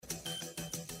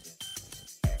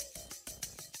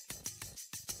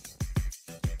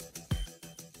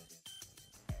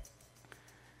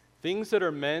Things that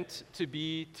are meant to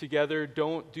be together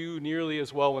don't do nearly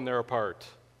as well when they're apart.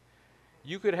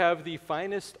 You could have the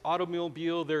finest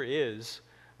automobile there is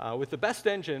with the best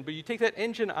engine, but you take that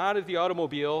engine out of the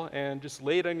automobile and just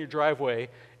lay it on your driveway,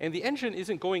 and the engine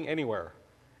isn't going anywhere.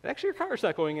 And actually, your car's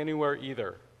not going anywhere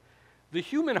either. The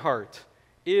human heart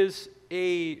is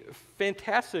a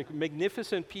fantastic,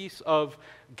 magnificent piece of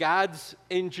God's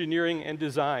engineering and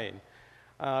design.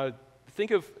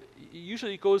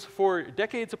 Usually it goes for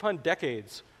decades upon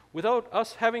decades without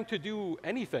us having to do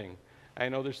anything. I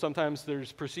know sometimes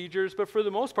there's procedures, but for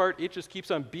the most part, it just keeps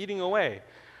on beating away.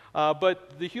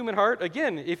 But the human heart,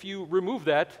 again, if you remove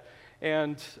that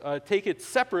and take it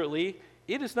separately,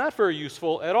 it is not very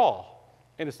useful at all.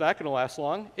 And it's not going to last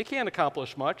long. It can't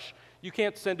accomplish much. You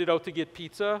can't send it out to get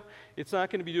pizza. It's not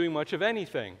going to be doing much of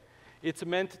anything. It's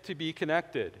meant to be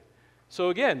connected. So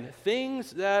again,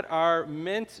 things that are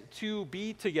meant to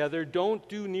be together don't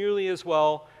do nearly as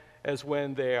well as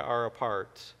when they are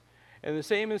apart. And the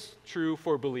same is true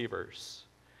for believers.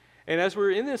 And as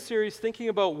we're in this series thinking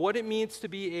about what it means to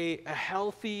be a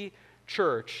healthy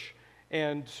church,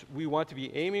 and we want to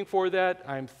be aiming for that,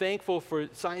 I'm thankful for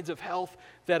signs of health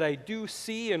that I do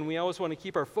see, and we always want to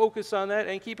keep our focus on that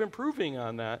and keep improving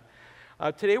on that.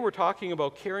 Today we're talking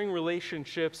about caring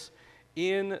relationships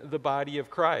in the body of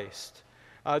Christ.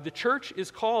 The church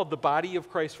is called the body of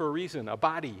Christ for a reason, a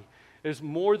body. There's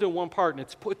more than one part, and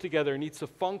it's put together, it needs to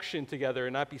function together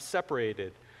and not be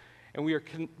separated. And we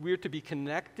are to be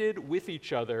connected with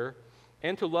each other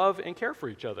and to love and care for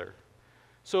each other.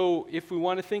 So if we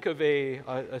want to think of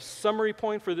a summary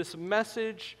point for this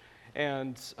message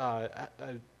and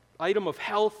an item of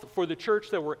health for the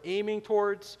church that we're aiming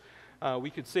towards,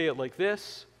 we could say it like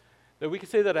this, that we could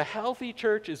say that a healthy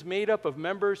church is made up of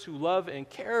members who love and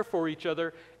care for each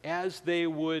other as they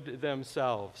would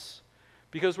themselves,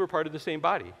 because we're part of the same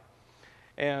body.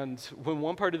 And when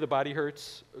one part of the body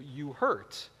hurts, you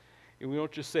hurt. And we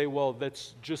don't just say, well,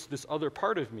 that's just this other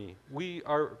part of me. We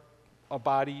are a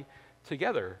body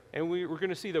together. And we're going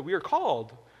to see that we are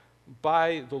called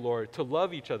by the Lord to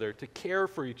love each other, to care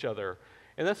for each other.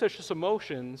 And that's not just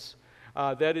emotions.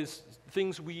 That is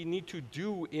things we need to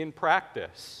do in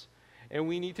practice. And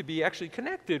we need to be actually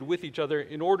connected with each other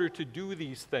in order to do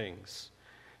these things.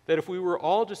 That if we were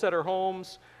all just at our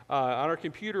homes, on our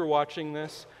computer watching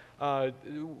this,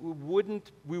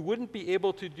 we wouldn't be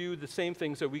able to do the same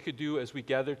things that we could do as we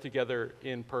gather together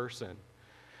in person.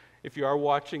 If you are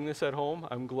watching this at home,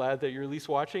 I'm glad that you're at least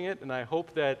watching it, and I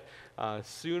hope that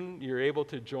soon you're able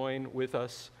to join with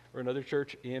us or another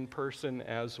church in person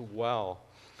as well.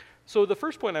 So the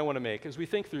first point I want to make as we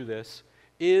think through this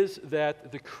is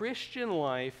that the Christian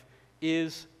life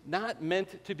is not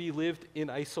meant to be lived in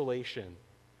isolation.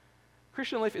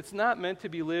 Christian life, it's not meant to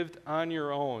be lived on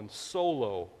your own,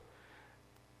 solo.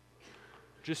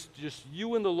 Just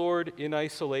you and the Lord in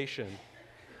isolation.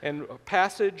 And a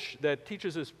passage that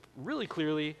teaches us really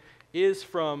clearly is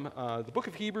from the book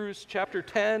of Hebrews, chapter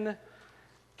 10,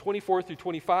 24 through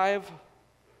 25.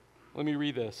 Let me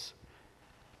read this.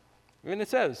 And it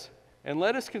says, "And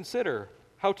let us consider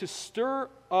how to stir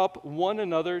up one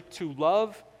another to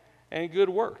love and good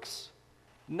works,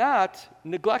 not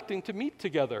neglecting to meet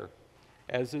together,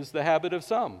 as is the habit of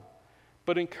some,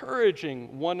 but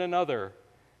encouraging one another,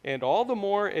 and all the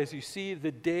more as you see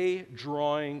the day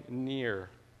drawing near."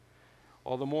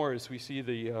 All the more as we see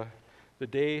the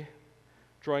day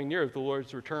drawing near of the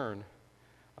Lord's return.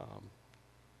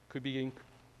 Could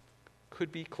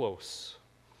be close.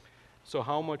 So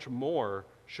how much more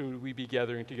should we be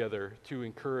gathering together to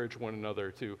encourage one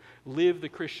another, to live the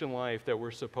Christian life that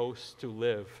we're supposed to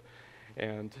live,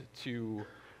 and to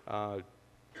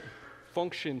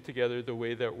function together the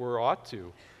way that we're ought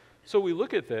to. So we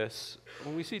look at this,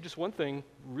 when we see just one thing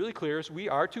really clear is we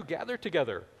are to gather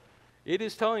together. It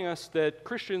is telling us that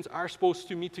Christians are supposed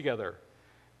to meet together,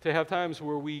 to have times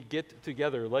where we get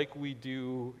together like we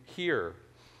do here.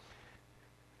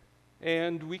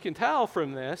 And we can tell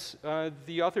from this,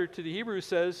 the author to the Hebrews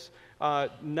says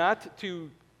not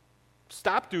to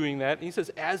stop doing that. And he says,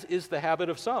 as is the habit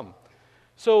of some.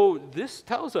 So this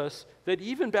tells us that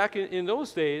even back in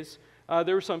those days,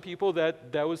 there were some people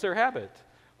that was their habit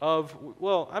of,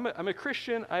 well, I'm a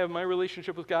Christian, I have my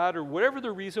relationship with God, or whatever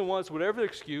the reason was, whatever the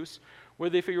excuse, where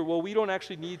they figure, well, we don't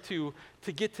actually need to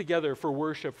get together for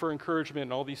worship, for encouragement,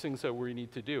 and all these things that we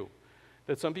need to do.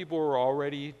 That some people were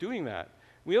already doing that.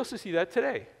 We also see that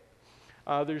today.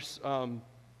 There's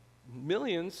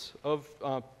millions of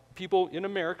people in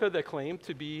America that claim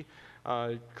to be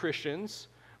Christians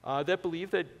that believe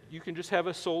that you can just have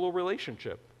a solo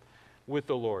relationship with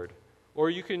the Lord. or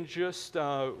you can just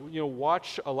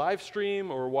watch a live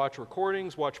stream or watch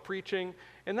recordings, watch preaching,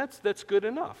 and that's good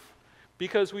enough.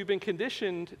 Because we've been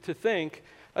conditioned to think,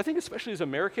 I think especially as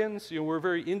Americans, we're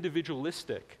very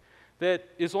individualistic, that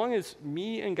as long as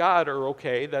me and God are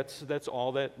okay, that's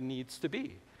all that needs to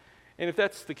be. And if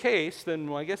that's the case,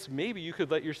 then I guess maybe you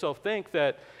could let yourself think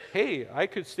that, hey, I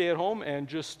could stay at home and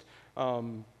just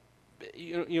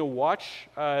watch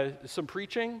some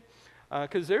preaching,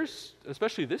 because there's,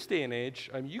 especially this day and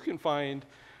age, you can find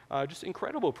just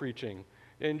incredible preaching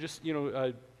and just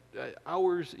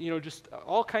hours, just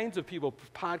all kinds of people,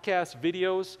 podcasts,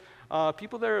 videos,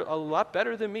 people that are a lot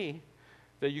better than me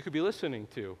that you could be listening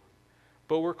to.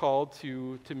 But we're called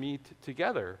to meet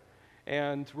together.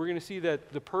 And we're going to see that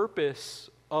the purpose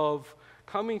of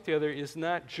coming together is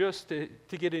not just to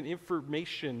get an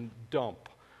information dump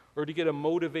or to get a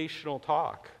motivational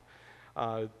talk.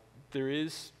 There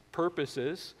is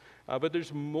purposes, but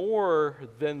there's more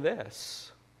than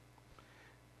this.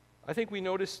 I think we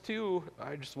notice too,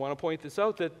 I just want to point this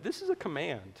out, that this is a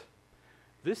command.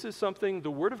 This is something,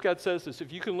 the Word of God says this.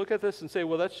 If you can look at this and say,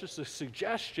 well, that's just a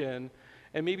suggestion,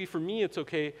 and maybe for me it's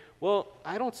okay, well,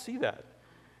 I don't see that.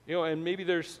 And maybe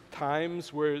there's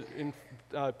times where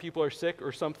people are sick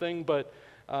or something, but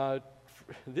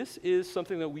this is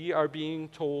something that we are being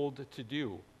told to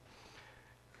do.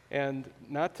 And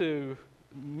not to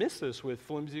miss this with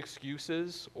flimsy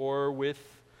excuses or with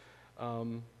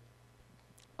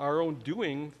our own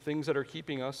doing things that are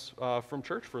keeping us from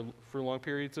church for long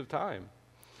periods of time.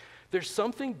 There's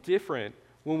something different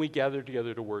when we gather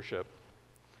together to worship.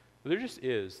 There just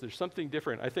is. There's something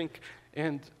different. I think,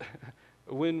 and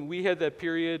when we had that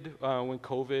period when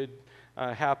COVID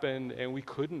happened and we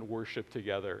couldn't worship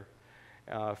together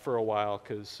for a while,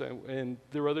 and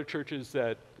there were other churches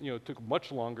that took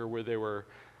much longer where they were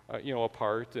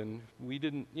apart, and we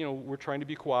didn't. We're trying to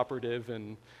be cooperative,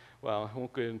 and well, I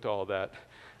won't get into all that.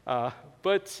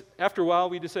 But after a while,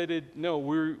 we decided,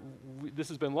 no, this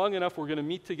has been long enough. We're going to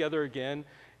meet together again.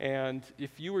 And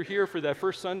if you were here for that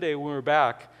first Sunday when we were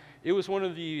back, it was one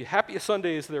of the happiest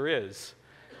Sundays there is.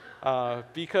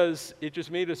 Because it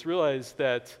just made us realize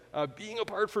that being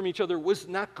apart from each other was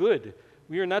not good.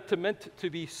 We are not meant to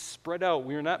be spread out.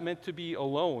 We are not meant to be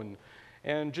alone.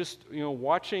 And just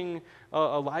watching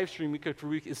a live stream week after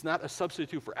week is not a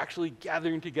substitute for actually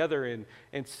gathering together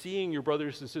and seeing your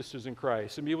brothers and sisters in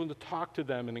Christ and be able to talk to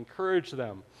them and encourage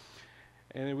them.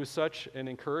 And it was such an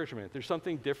encouragement. There's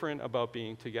something different about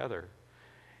being together.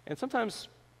 And sometimes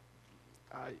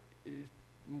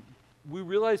we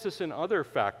realize this in other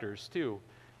factors too,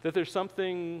 that there's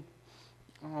something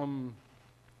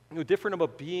different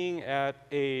about being at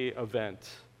a event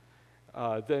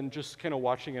than just kind of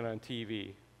watching it on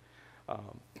TV.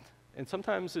 And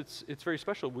sometimes it's very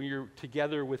special when you're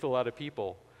together with a lot of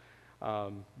people.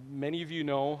 Many of you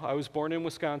know I was born in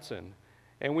Wisconsin.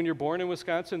 And when you're born in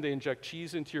Wisconsin, they inject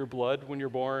cheese into your blood when you're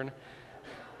born.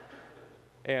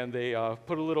 And they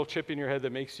put a little chip in your head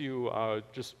that makes you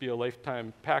just be a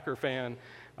lifetime Packer fan.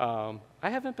 I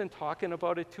haven't been talking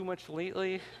about it too much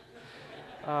lately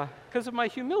because of my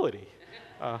humility,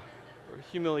 or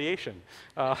humiliation.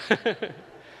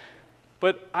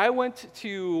 But I went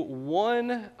to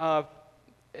one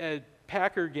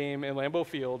Packer game in Lambeau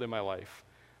Field in my life,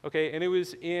 okay? And it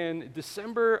was in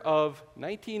December of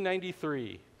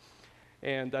 1993.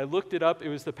 And I looked it up. It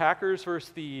was the Packers versus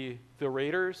the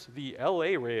Raiders, the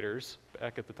LA Raiders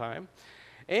back at the time.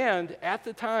 And at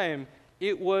the time,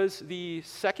 it was the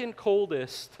second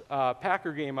coldest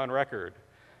Packer game on record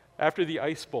after the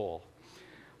Ice Bowl.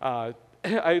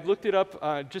 I looked it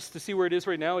up just to see where it is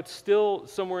right now. It's still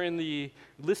somewhere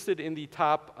listed in the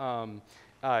top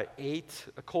 8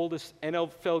 coldest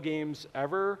NFL games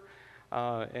ever.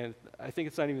 And I think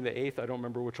it's not even the 8th. I don't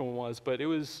remember which one it was. But it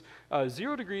was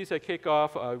 0 degrees at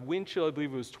kickoff. Wind chill, I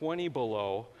believe it was 20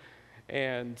 below.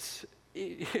 And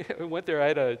I went there. I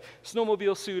had a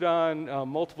snowmobile suit on,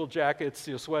 multiple jackets,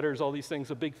 sweaters, all these things,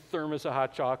 a big thermos of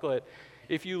hot chocolate.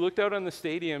 If you looked out on the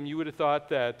stadium, you would have thought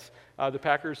that the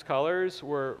Packers' colors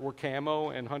were camo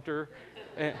and hunter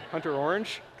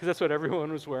orange, because that's what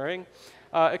everyone was wearing.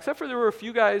 Except for there were a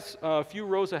few guys, a few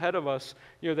rows ahead of us,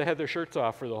 that had their shirts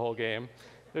off for the whole game.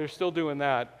 They're still doing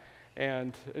that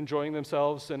and enjoying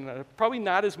themselves, and probably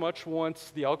not as much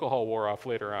once the alcohol wore off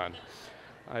later on,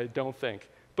 I don't think.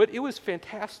 But it was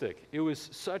fantastic. It was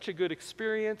such a good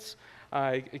experience.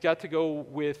 I got to go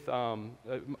with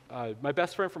my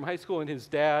best friend from high school and his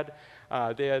dad.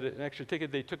 They had an extra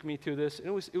ticket. They took me to this, and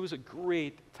it was a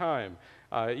great time.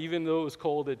 Even though it was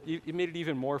cold, it made it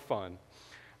even more fun.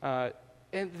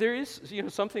 And there is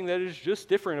something that is just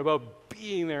different about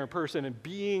being there in person and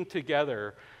being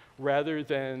together rather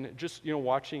than just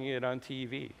watching it on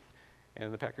TV.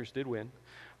 And the Packers did win.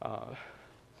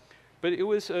 But it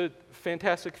was a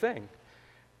fantastic thing.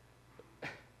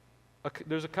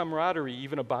 There's a camaraderie,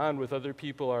 even a bond with other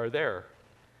people are there.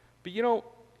 But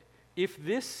if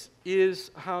this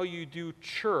is how you do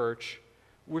church,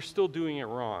 we're still doing it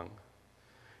wrong.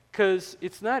 Because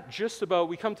it's not just about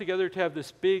we come together to have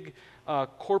this big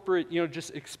corporate,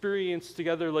 just experience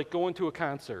together like going to a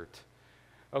concert.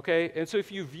 Okay? And so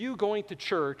if you view going to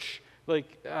church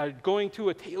like going to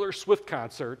a Taylor Swift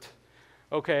concert,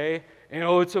 okay, and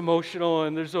it's emotional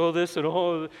and there's all this and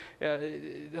all,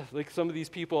 like some of these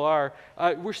people are,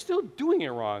 we're still doing it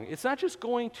wrong. It's not just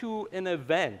going to an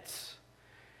event.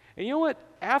 And you know what?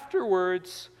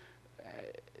 Afterwards,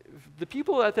 the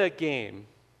people at that game,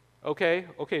 okay,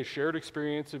 shared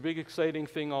experience, a big exciting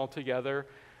thing all together.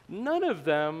 None of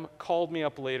them called me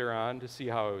up later on to see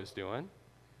how I was doing.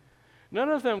 None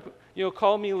of them,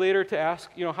 called me later to ask,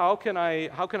 how can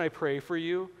I pray for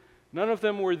you? None of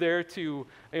them were there to,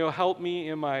 help me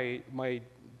in my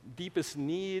deepest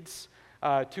needs,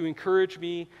 to encourage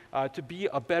me to be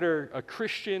a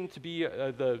Christian, to be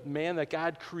the man that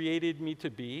God created me to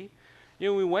be.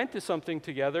 We went to something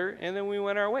together, and then we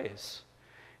went our ways.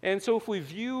 And so if we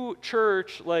view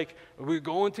church like we're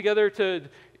going together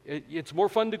it's more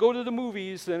fun to go to the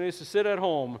movies than it is to sit at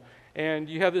home. And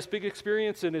you have this big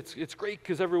experience, and it's great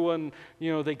because everyone,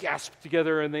 they gasp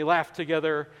together and they laugh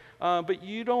together. But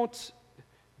you don't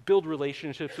build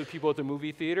relationships with people at the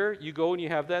movie theater. You go and you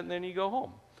have that, and then you go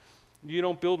home. You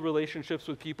don't build relationships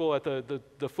with people at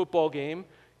the football game.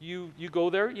 You go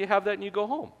there, you have that, and you go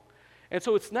home. And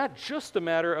so it's not just a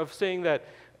matter of saying that,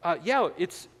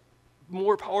 it's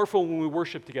more powerful when we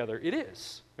worship together. It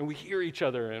is. And we hear each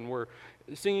other, and we're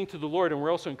singing to the Lord, and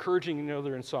we're also encouraging each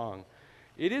other in song.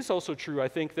 It is also true, I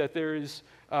think, that there is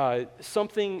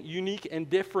something unique and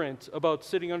different about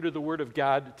sitting under the Word of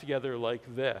God together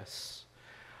like this.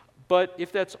 But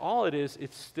if that's all it is,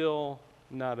 it's still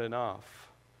not enough.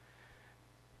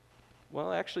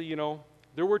 Well, actually,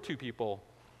 there were two people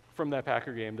from that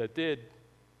Packer game that did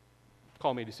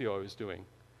call me to see how I was doing,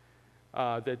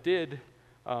 that did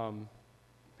and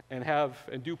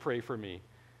do pray for me,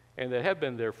 and that have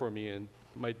been there for me in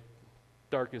my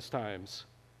darkest times.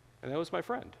 And that was my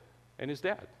friend and his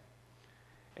dad.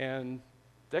 And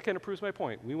that kind of proves my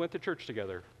point. We went to church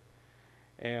together.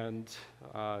 And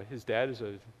his dad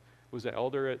was an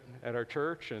elder at our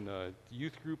church and a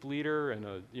youth group leader and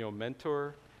a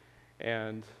mentor.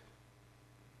 And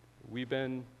we've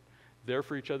been there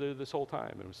for each other this whole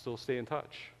time, and we still stay in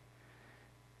touch.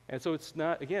 And so it's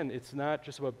not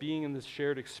just about being in this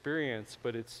shared experience,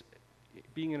 but it's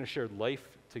being in a shared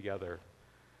life together,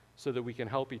 so that we can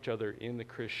help each other in the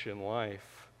Christian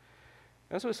life.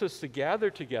 That's what it says, to gather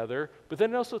together, but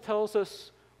then it also tells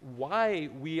us why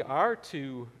we are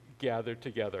to gather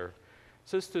together. It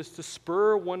says to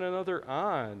spur one another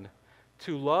on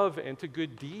to love and to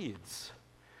good deeds.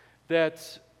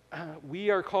 That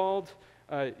we are called,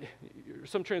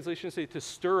 some translations say to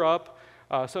stir up,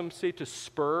 some say to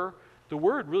spur. The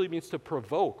word really means to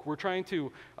provoke. We're trying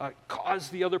to cause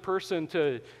the other person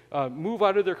to move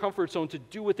out of their comfort zone, to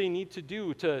do what they need to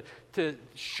do, to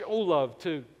show love,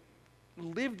 to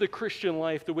live the Christian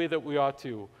life the way that we ought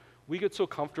to. We get so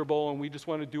comfortable and we just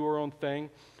want to do our own thing.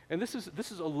 And this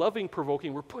is a loving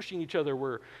provoking. We're pushing each other.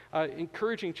 We're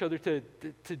encouraging each other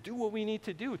to do what we need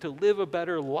to do, to live a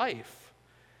better life.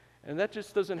 And that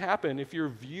just doesn't happen if your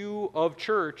view of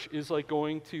church is like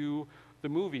going to the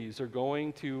movies or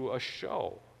going to a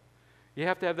show. You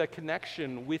have to have that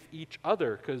connection with each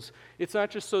other, because it's not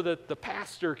just so that the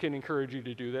pastor can encourage you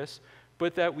to do this,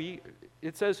 but that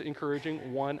it says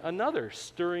encouraging one another,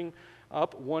 stirring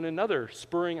up one another,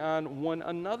 spurring on one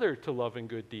another to love and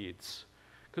good deeds.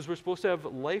 Because we're supposed to have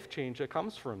life change that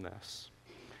comes from this.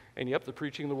 And yep, the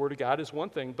preaching of the Word of God is one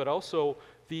thing, but also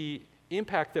the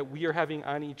impact that we are having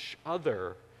on each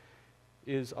other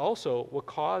is also what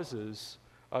causes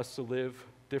us to live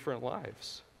different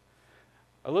lives.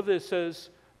 I love that it says,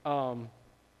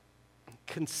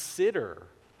 consider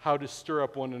how to stir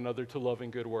up one another to love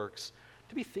and good works.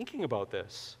 To be thinking about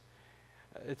this.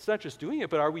 It's not just doing it,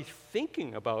 but are we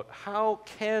thinking about how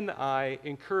can I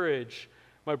encourage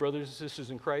my brothers and sisters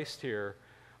in Christ here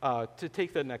to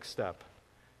take that next step,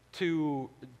 to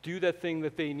do that thing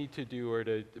that they need to do, or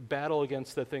to battle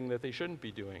against that thing that they shouldn't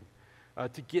be doing.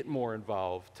 To get more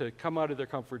involved, to come out of their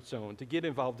comfort zone, to get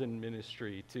involved in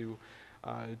ministry, to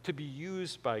be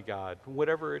used by God,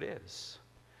 whatever it is.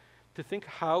 To think,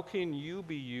 how can you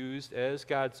be used as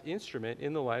God's instrument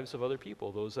in the lives of other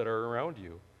people, those that are around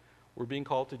you? We're being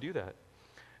called to do that.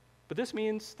 But this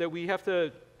means that we have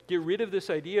to get rid of this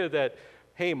idea that,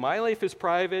 hey, my life is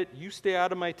private, you stay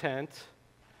out of my tent,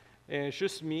 and it's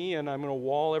just me, and I'm going to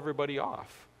wall everybody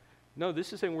off. No,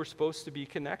 this is saying we're supposed to be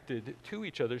connected to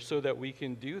each other so that we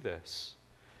can do this.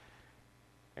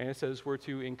 And it says we're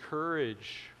to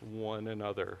encourage one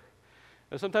another.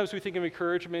 Now, sometimes we think of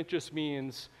encouragement just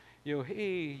means,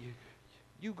 hey,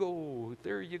 you go,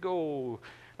 there you go.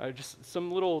 Just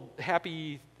some little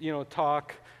happy,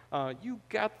 talk. You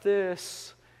got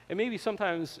this. And maybe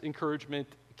sometimes encouragement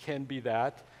can be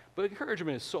that, but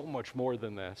encouragement is so much more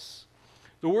than this.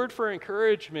 The word for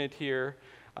encouragement here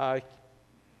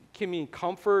can mean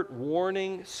comfort,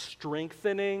 warning,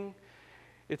 strengthening.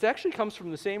 It actually comes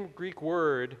from the same Greek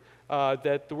word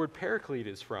that the word paraclete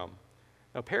is from.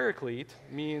 Now, paraclete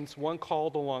means one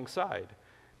called alongside.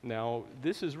 Now,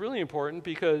 this is really important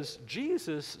because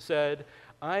Jesus said,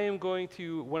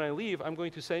 when I leave, I'm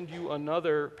going to send you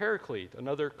another paraclete,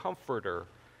 another comforter.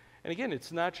 And again,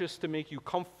 it's not just to make you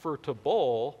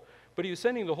comfortable, but he was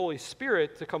sending the Holy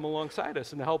Spirit to come alongside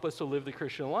us and to help us to live the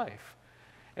Christian life.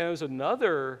 And there's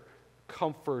another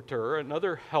comforter,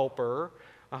 another helper,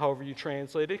 however you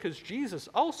translate it, because Jesus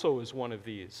also is one of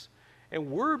these.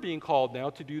 And we're being called now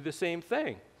to do the same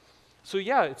thing. So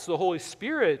yeah, it's the Holy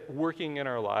Spirit working in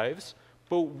our lives,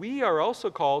 but we are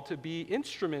also called to be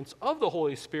instruments of the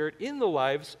Holy Spirit in the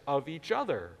lives of each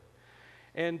other.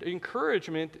 And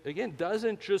encouragement, again,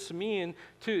 doesn't just mean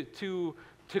to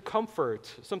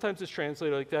comfort. Sometimes it's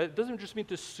translated like that. It doesn't just mean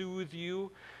to soothe you,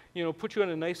 put you on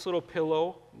a nice little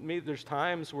pillow. Maybe there's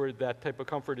times where that type of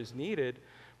comfort is needed,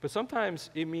 but sometimes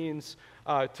it means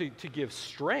to give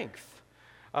strength.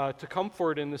 To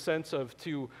comfort in the sense of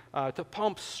to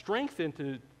pump strength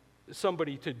into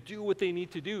somebody to do what they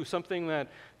need to do, something that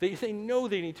they know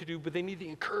they need to do, but they need the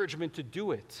encouragement to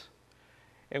do it.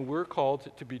 And we're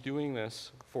called to be doing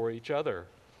this for each other.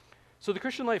 So the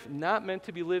Christian life, not meant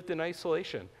to be lived in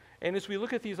isolation. And as we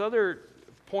look at these other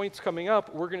points coming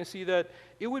up, we're going to see that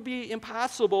it would be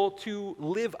impossible to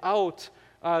live out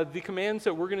the commands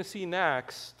that we're going to see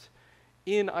next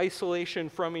in isolation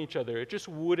from each other. It just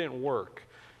wouldn't work.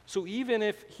 So even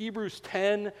if Hebrews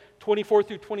 10, 24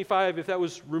 through 25, if that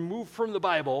was removed from the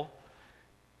Bible,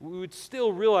 we would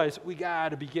still realize we got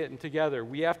to be getting together.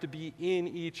 We have to be in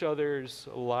each other's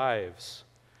lives.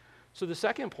 So the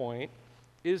second point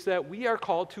is that we are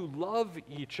called to love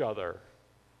each other.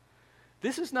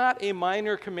 This is not a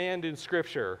minor command in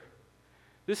Scripture.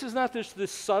 This is not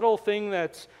this subtle thing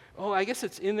that's, I guess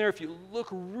it's in there if you look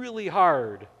really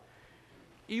hard.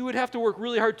 You would have to work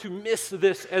really hard to miss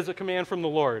this as a command from the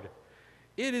Lord.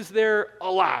 It is there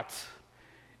a lot.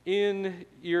 In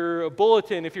your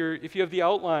bulletin, if you have the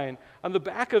outline, on the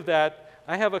back of that,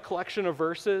 I have a collection of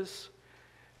verses.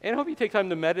 And I hope you take time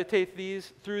to meditate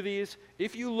through these.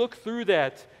 If you look through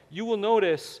that, you will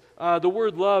notice the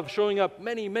word love showing up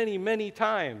many, many, many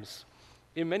times.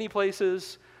 In many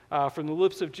places, from the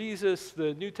lips of Jesus,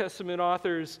 the New Testament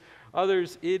authors,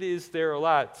 others, it is there a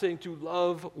lot, saying to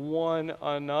love one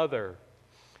another.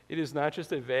 It is not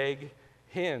just a vague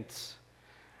hint.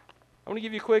 I want to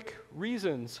give you quick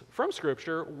reasons from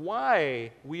Scripture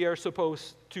why we are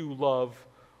supposed to love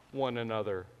one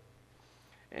another.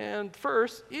 And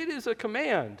first, it is a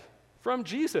command from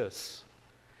Jesus.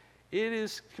 It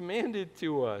is commanded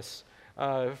to us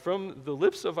from the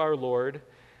lips of our Lord.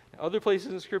 Other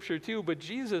places in Scripture too, but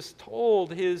Jesus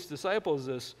told his disciples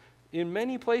this in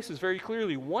many places very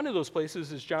clearly. One of those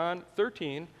places is John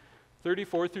 13,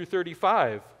 34 through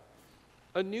 35.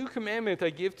 A new commandment I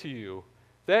give to you,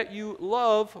 that you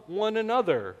love one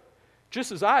another,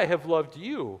 just as I have loved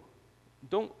you.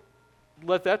 Don't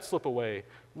let that slip away.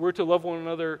 We're to love one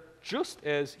another just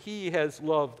as he has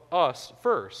loved us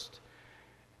first.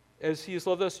 As he has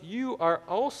loved us, you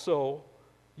also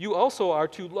are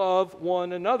to love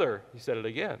one another. He said it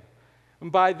again.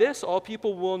 And by this, all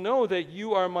people will know that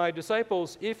you are my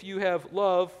disciples if you have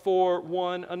love for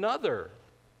one another.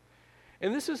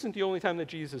 And this isn't the only time that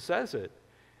Jesus says it.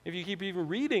 If you keep even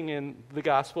reading in the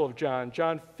Gospel of John,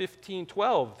 John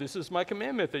 15:12, this is my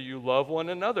commandment, that you love one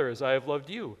another as I have loved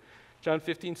you. John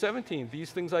 15:17,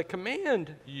 these things I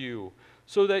command you,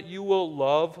 so that you will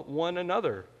love one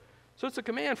another. So it's a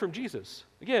command from Jesus.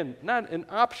 Again, not an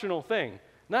optional thing.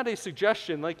 Not a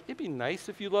suggestion like, it'd be nice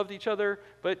if you loved each other,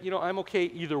 but, I'm okay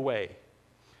either way.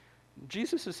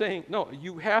 Jesus is saying, no,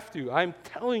 you have to. I'm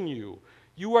telling you,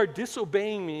 you are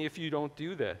disobeying me if you don't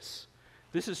do this.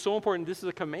 This is so important. This is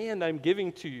a command I'm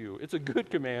giving to you. It's a good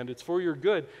command. It's for your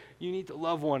good. You need to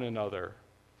love one another.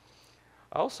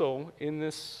 Also, in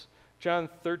this John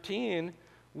 13,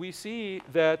 we see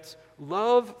that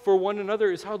love for one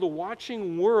another is how the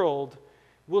watching world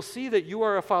will see that you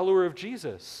are a follower of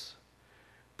Jesus.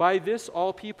 By this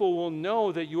all people will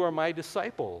know that you are my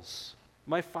disciples,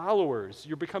 my followers.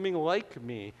 You're becoming like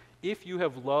me if you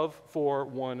have love for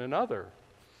one another.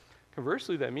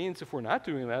 Conversely, that means if we're not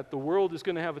doing that, the world is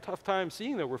going to have a tough time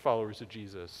seeing that we're followers of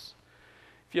Jesus.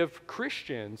 If you have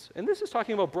Christians, and this is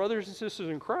talking about brothers and sisters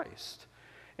in Christ,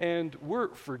 and we're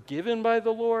forgiven by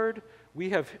the Lord, we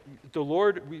have the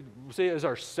Lord, we say, as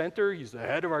our center, he's the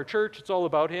head of our church, it's all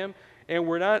about him, and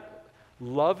we're not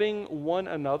loving one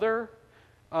another,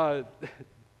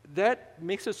 that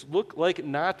makes us look like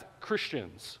not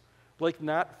Christians, like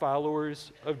not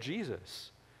followers of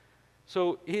Jesus.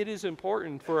 So it is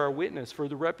important for our witness, for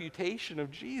the reputation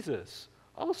of Jesus,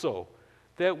 also,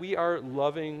 that we are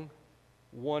loving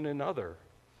one another.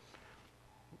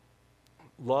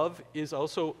 Love is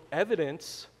also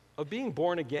evidence of being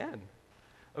born again,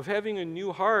 of having a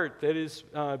new heart that has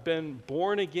been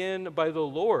born again by the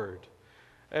Lord.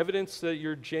 Evidence that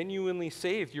you're genuinely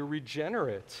saved, you're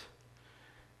regenerate.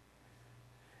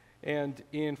 And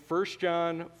in 1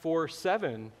 John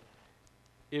 4:7,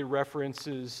 it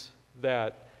references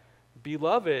that,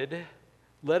 "Beloved,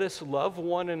 let us love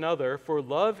one another, for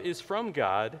love is from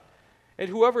God, and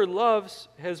whoever loves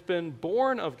has been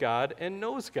born of God and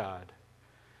knows God."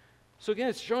 So again,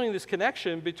 it's showing this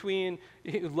connection between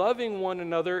loving one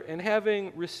another and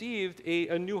having received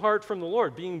a new heart from the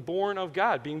Lord, being born of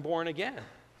God, being born again.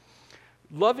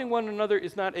 Loving one another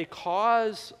is not a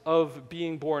cause of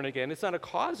being born again. It's not a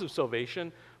cause of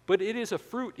salvation, but it is a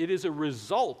fruit. It is a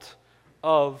result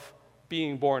of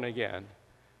being born again.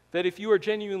 That if you are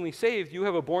genuinely saved, you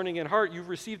have a born again heart, you've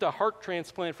received a heart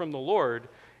transplant from the Lord,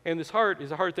 and this heart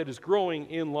is a heart that is growing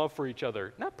in love for each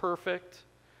other. Not perfect.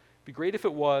 It'd be great if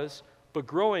it was, but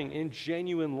growing in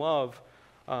genuine love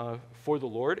for the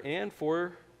Lord and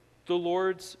for the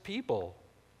Lord's people.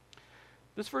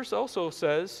 This verse also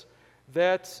says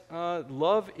that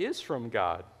love is from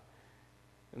God.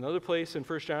 Another place in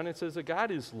 1 John, it says that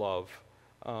God is love.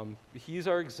 He's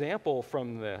our example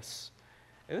from this.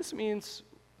 And this means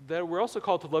that we're also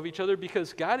called to love each other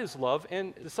because God is love,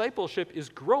 and discipleship is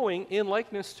growing in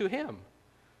likeness to him.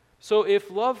 So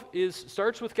if love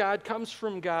starts with God, comes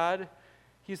from God,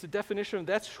 he's the definition of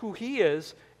that's who he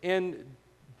is, and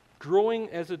growing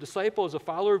as a disciple, as a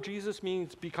follower of Jesus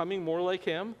means becoming more like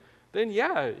him, then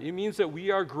yeah, it means that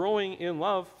we are growing in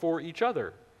love for each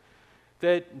other.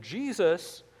 That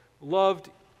Jesus loved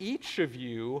each of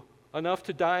you enough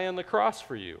to die on the cross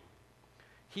for you.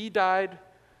 He died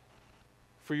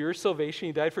for your salvation.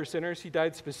 He died for sinners. He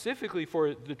died specifically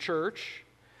for the church.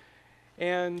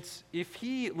 And if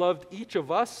he loved each of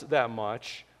us that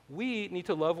much, we need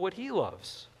to love what he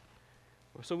loves.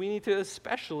 So we need to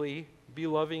especially be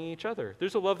loving each other.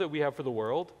 There's a love that we have for the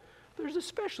world. There's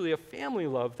especially a family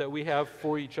love that we have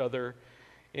for each other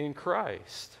in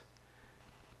Christ.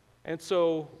 And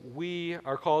so we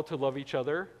are called to love each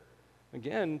other,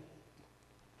 again,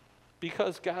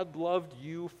 because God loved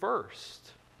you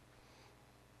first.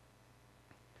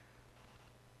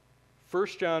 1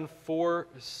 John 4,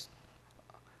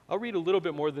 I'll read a little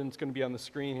bit more than it's going to be on the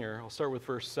screen here. I'll start with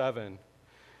verse 7.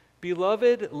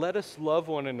 "Beloved, let us love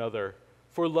one another,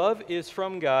 for love is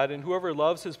from God, and whoever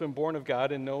loves has been born of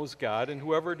God and knows God, and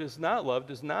whoever does not love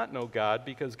does not know God,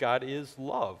 because God is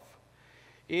love.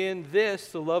 In this,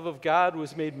 the love of God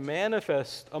was made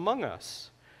manifest among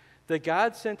us, that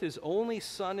God sent his only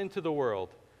Son into the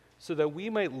world, so that we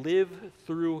might live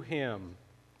through him."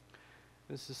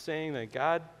 This is saying that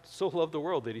God so loved the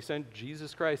world that he sent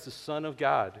Jesus Christ, the Son of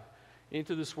God,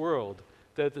 into this world,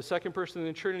 that the second person in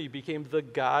the Trinity became the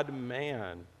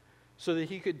God-man, so that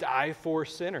he could die for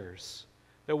sinners.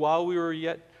 That while we were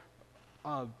yet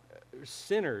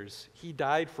sinners, he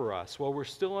died for us. While we're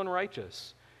still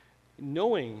unrighteous,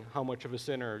 knowing how much of a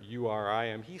sinner you are, I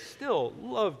am, he still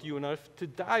loved you enough to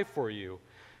die for you.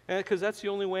 And because that's the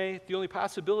only way, the only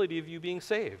possibility of you being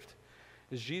saved,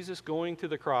 is Jesus going to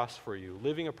the cross for you,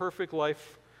 living a perfect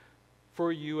life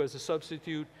for you as a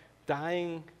substitute,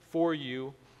 dying for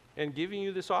you, and giving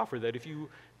you this offer that if you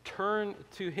turn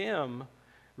to him,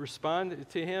 respond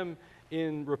to him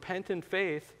in repentant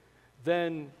faith,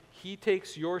 then he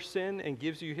takes your sin and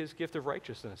gives you his gift of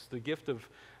righteousness, the gift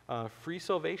of free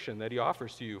salvation that he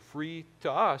offers to you, free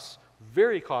to us,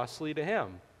 very costly to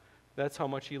him. That's how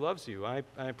much he loves you. I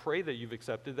pray that you've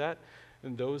accepted that.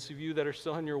 And those of you that are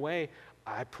still on your way,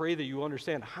 I pray that you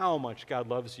understand how much God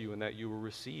loves you and that you will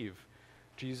receive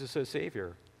Jesus as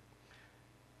Savior.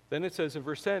 Then it says in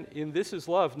verse 10, "In this is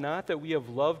love, not that we have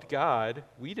loved God,"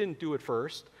 we didn't do it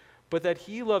first, "but that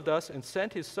he loved us and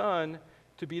sent his Son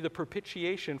to be the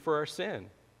propitiation for our sin.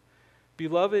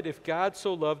 Beloved, if God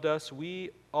so loved us,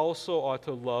 we also ought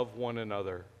to love one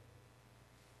another."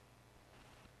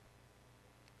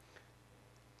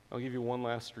 I'll give you one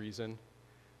last reason.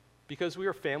 Because we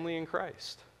are family in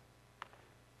Christ.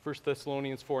 1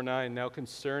 Thessalonians 4:9, now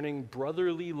concerning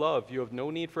brotherly love, you have no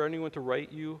need for anyone to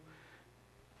write you,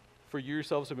 for you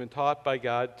yourselves have been taught by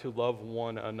God to love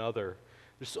one another.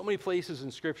 There's so many places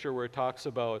in Scripture where it talks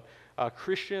about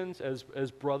Christians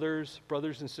as brothers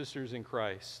and sisters in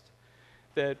Christ.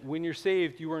 That when you're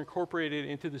saved, you are incorporated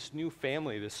into this new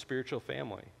family, this spiritual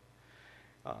family.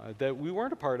 That we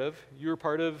weren't a part of. You were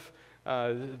part of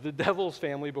the devil's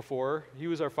family before. He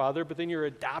was our father, but then you're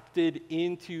adopted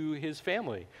into his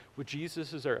family. With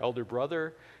Jesus as our elder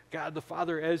brother, God the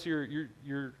Father as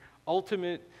your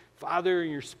ultimate father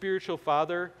and your spiritual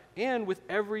father, and with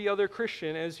every other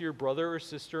Christian as your brother or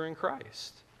sister in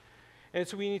Christ. And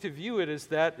so we need to view it as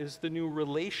that is the new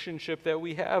relationship that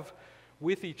we have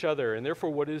with each other. And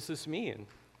therefore, what does this mean?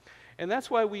 And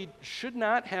that's why we should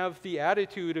not have the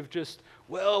attitude of just,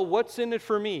 well, what's in it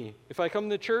for me? If I come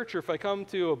to church or if I come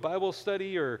to a Bible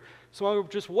study or small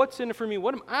group, just what's in it for me?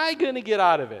 What am I going to get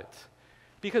out of it?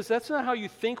 Because that's not how you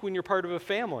think when you're part of a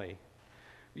family.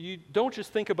 You don't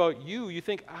just think about you. You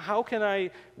think, how can I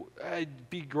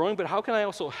be growing, but how can I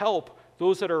also help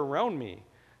those that are around me?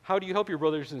 How do you help your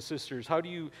brothers and sisters? How do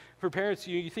you, for parents,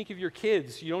 you think of your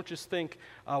kids. You don't just think,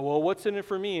 well, what's in it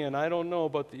for me? And I don't know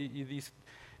about these.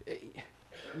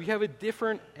 We have a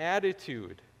different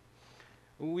attitude.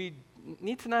 We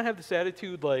need to not have this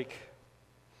attitude like,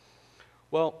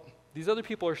 well, these other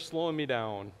people are slowing me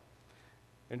down,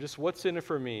 and just what's in it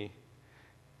for me?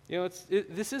 You know,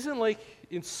 this isn't like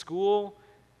in school.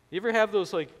 You ever have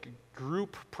those like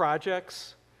group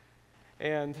projects?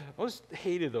 And I always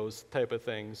hated those type of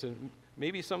things. And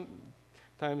maybe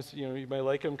sometimes, you might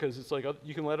like them because it's like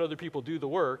you can let other people do the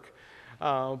work.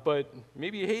 But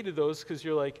maybe you hated those because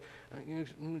you're like,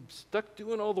 I'm stuck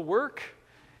doing all the work.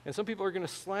 And some people are going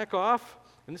to slack off.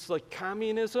 And this is like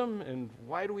communism. And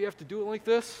why do we have to do it like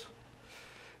this?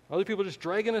 Other people are just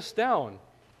dragging us down.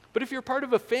 But if you're part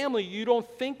of a family, you don't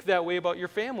think that way about your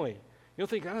family. You don't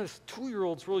think, this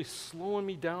 2-year-old's really slowing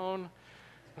me down.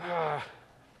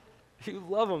 You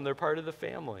love them. They're part of the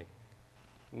family.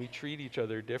 We treat each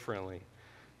other differently.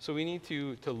 So we need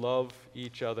to love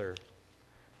each other.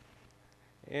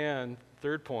 And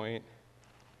third point,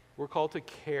 we're called to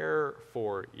care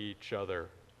for each other,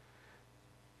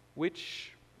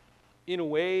 which in a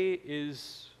way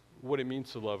is what it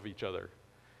means to love each other.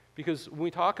 Because when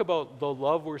we talk about the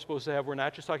love we're supposed to have, we're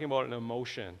not just talking about an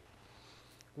emotion.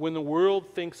 When the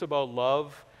world thinks about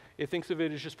love, it thinks of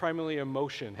it as just primarily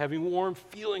emotion, having warm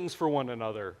feelings for one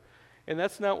another. And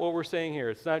that's not what we're saying here.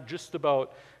 It's not just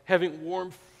about having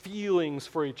warm feelings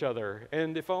for each other.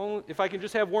 And if I can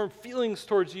just have warm feelings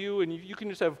towards you and you can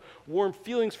just have warm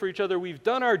feelings for each other, we've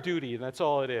done our duty, and that's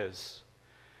all it is.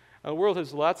 The world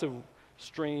has lots of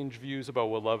strange views about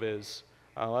what love is.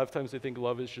 A lot of times they think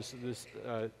love is just this,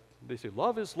 they say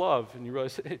love is love, and you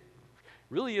realize it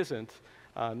really isn't.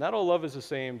 Not all love is the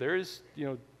same. There is,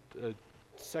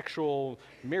 sexual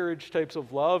marriage types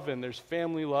of love, and there's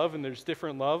family love, and there's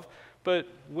different love. But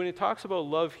when it talks about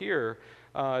love here,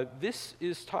 this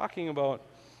is talking about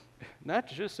not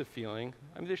just a feeling.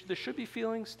 I mean, there should be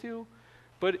feelings too,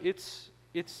 but it's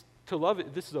to love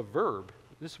it. This is a verb.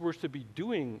 This we're to be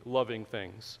doing loving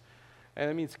things, and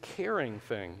that means caring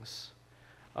things.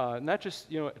 Not just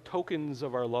tokens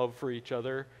of our love for each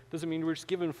other. Doesn't mean we're just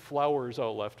giving flowers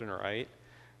out left and right.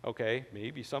 Okay,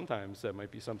 maybe sometimes that might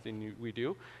be something we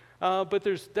do, but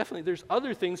there's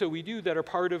other things that we do that are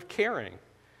part of caring.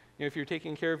 If you're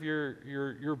taking care of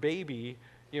your baby,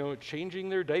 changing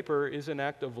their diaper is an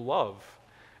act of love.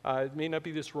 It may not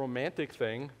be this romantic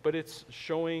thing, but it's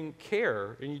showing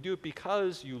care, and you do it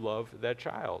because you love that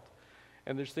child.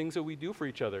 And there's things that we do for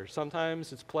each other.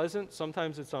 Sometimes it's pleasant,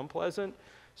 sometimes it's unpleasant,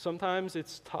 sometimes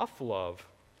it's tough love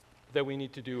that we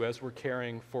need to do as we're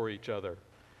caring for each other.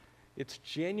 It's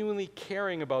genuinely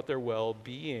caring about their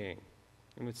well-being,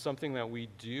 and it's something that we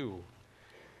do.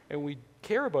 And we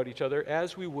care about each other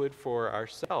as we would for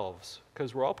ourselves,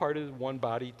 because we're all part of one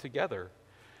body together.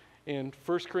 In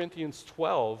 1 Corinthians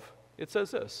 12, it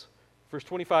says this, verse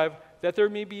 25, that there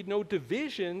may be no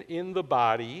division in the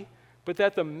body, but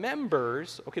that the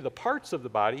members, the parts of the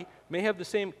body, may have the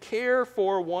same care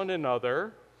for one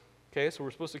another. Okay, so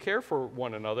we're supposed to care for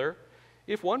one another.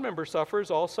 If one member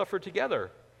suffers, all suffer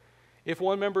together. If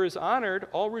one member is honored,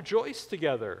 all rejoice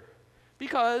together,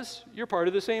 because you're part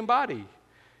of the same body.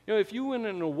 If you win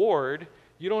an award,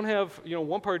 you don't have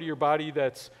one part of your body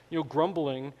that's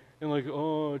grumbling and like,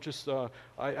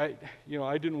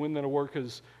 I didn't win that award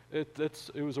because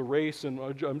it was a race and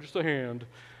I'm just a hand.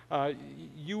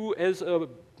 You as a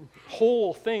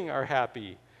whole thing are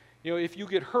happy. If you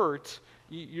get hurt,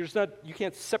 You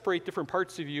can't separate different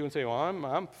parts of you and say, well,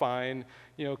 I'm fine,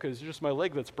 because it's just my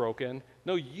leg that's broken.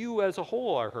 No, you as a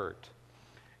whole are hurt.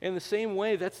 In the same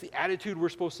way, that's the attitude we're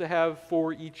supposed to have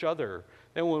for each other.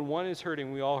 And when one is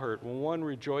hurting, we all hurt. When one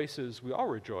rejoices, we all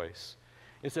rejoice.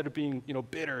 Instead of being,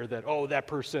 bitter that, that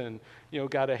person,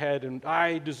 got ahead and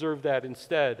I deserve that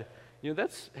instead.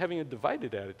 That's having a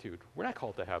divided attitude. We're not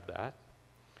called to have that.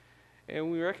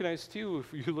 And we recognize, too,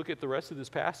 if you look at the rest of this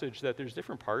passage, that there's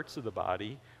different parts of the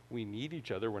body. We need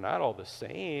each other. We're not all the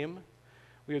same.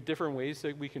 We have different ways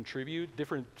that we contribute,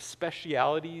 different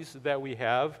specialities that we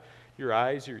have. Your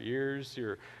eyes, your ears,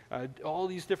 all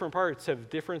these different parts have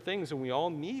different things, and we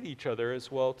all need each other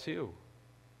as well, too.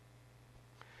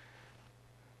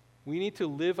 We need to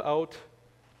live out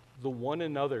the one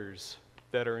another's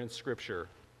that are in Scripture.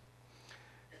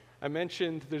 I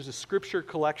mentioned there's a Scripture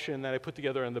collection that I put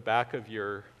together on the back of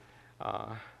your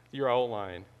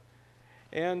outline.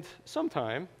 And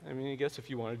sometime, I guess if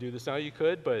you want to do this now you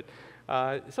could, but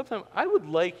sometime I would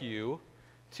like you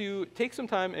to take some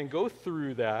time and go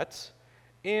through that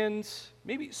and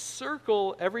maybe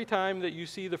circle every time that you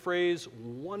see the phrase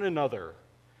one another.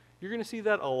 You're going to see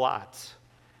that a lot.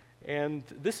 And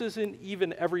this isn't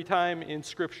even every time in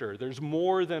Scripture. There's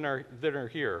more than are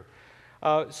here.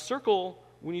 Circle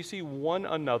when you see one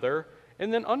another,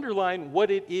 and then underline what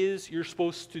it is you're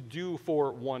supposed to do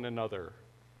for one another.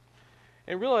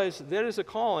 And realize that is a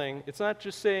calling. It's not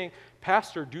just saying,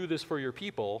 Pastor, do this for your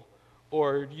people,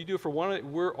 or you do it for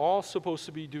one. We're all supposed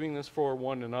to be doing this for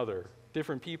one another,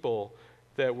 different people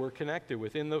that we're connected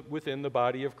with within the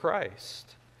body of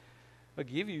Christ. I'll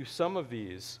give you some of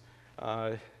these.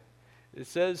 It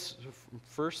says,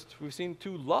 first, we've seen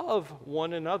to love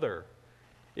one another.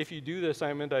 If you do the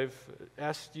assignment I've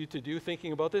asked you to do,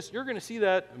 thinking about this, you're going to see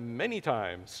that many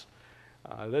times.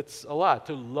 That's a lot,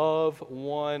 to love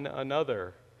one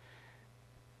another.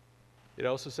 It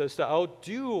also says to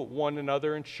outdo one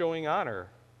another in showing honor,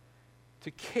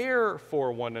 to care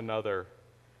for one another,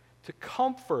 to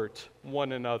comfort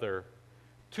one another,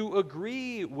 to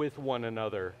agree with one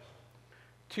another,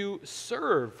 to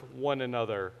serve one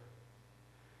another,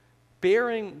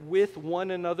 bearing with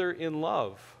one another in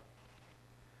love.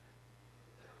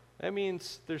 That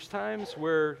means there's times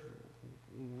where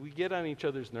we get on each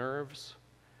other's nerves.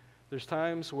 There's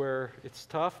times where it's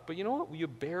tough, but you know what? You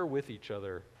bear with each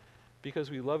other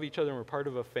because we love each other and we're part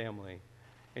of a family.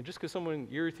 And just because someone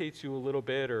irritates you a little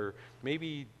bit or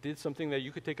maybe did something that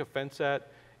you could take offense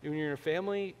at, when you're in a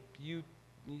family, you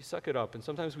suck it up, and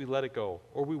sometimes we let it go,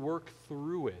 or we work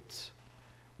through it.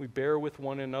 We bear with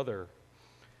one another.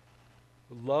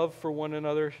 Love for one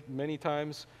another many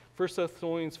times. 1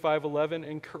 Thessalonians 5:11,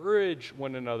 encourage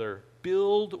one another,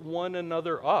 build one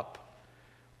another up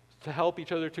to help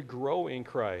each other to grow in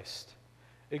Christ.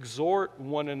 Exhort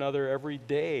one another every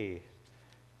day.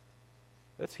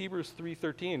 That's Hebrews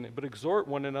 3:13, but exhort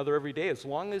one another every day, as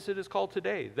long as it is called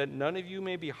today, that none of you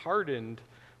may be hardened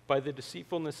by the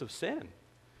deceitfulness of sin.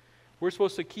 We're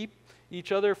supposed to keep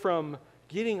each other from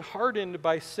getting hardened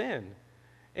by sin.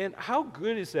 And how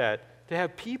good is that, to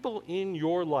have people in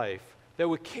your life that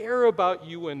would care about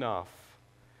you enough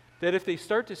that if they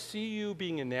start to see you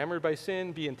being enamored by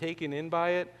sin, being taken in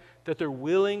by it, that they're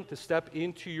willing to step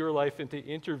into your life and to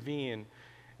intervene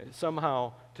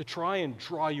somehow to try and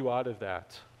draw you out of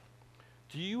that.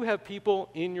 Do you have people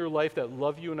in your life that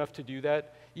love you enough to do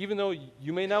that, even though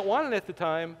you may not want it at the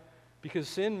time, because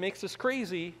sin makes us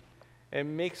crazy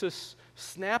and makes us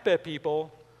snap at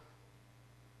people,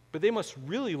 but they must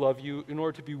really love you in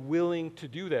order to be willing to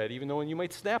do that, even though when you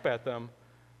might snap at them.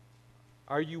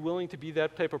 Are you willing to be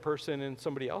that type of person in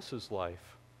somebody else's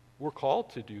life? We're called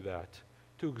to do that,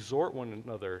 to exhort one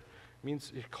another. It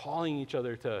means calling each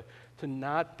other to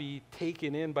not be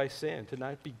taken in by sin, to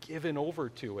not be given over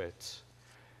to it.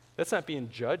 That's not being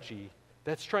judgy.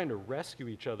 That's trying to rescue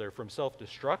each other from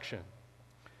self-destruction.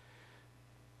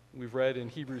 We've read in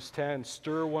Hebrews 10,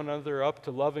 stir one another up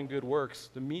to love and good works,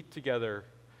 to meet together.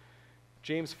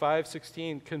 James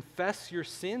 5:16, confess your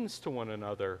sins to one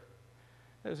another.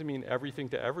 That doesn't mean everything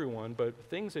to everyone, but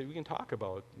things that we can talk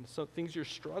about, some things you're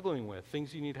struggling with,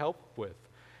 things you need help with. It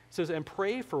says, and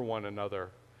pray for one another.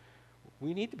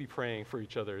 We need to be praying for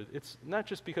each other. It's not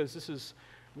just because this is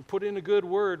put in a good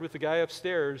word with the guy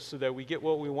upstairs so that we get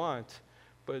what we want,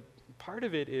 but part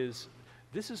of it is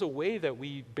this is a way that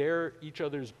we bear each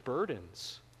other's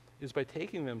burdens, is by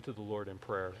taking them to the Lord in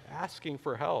prayer, asking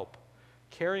for help,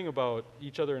 caring about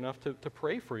each other enough to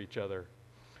pray for each other.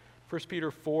 1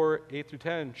 Peter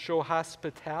 4:8-10, show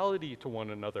hospitality to one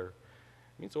another.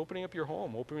 It means opening up your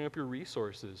home, opening up your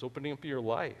resources, opening up your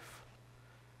life.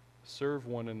 Serve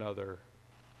one another.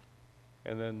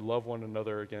 and then love one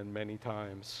another again many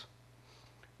times.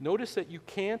 Notice that you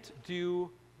can't do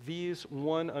these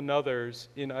one another's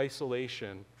in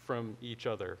isolation from each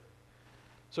other.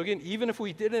 So again, even if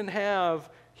we didn't have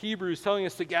Hebrews telling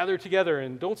us to gather together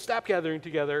and don't stop gathering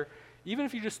together, even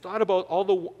if you just thought about all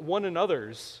the one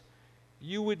another's,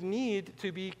 you would need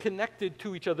to be connected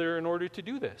to each other in order to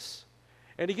do this.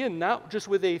 And again, not just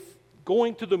with a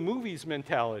going to the movies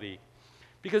mentality.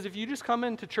 Because if you just come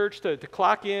into church to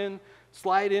clock in,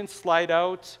 slide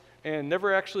out, and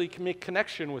never actually can make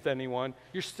connection with anyone,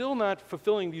 you're still not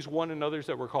fulfilling these one another's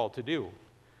that we're called to do.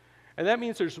 And that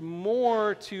means there's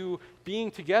more to being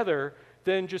together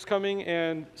than just coming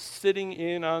and sitting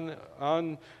in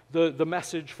on the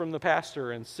message from the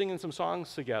pastor and singing some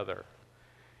songs together.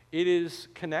 It is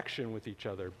connection with each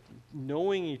other,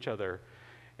 knowing each other.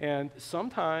 And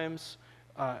sometimes,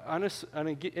 on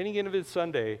any given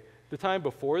Sunday, the time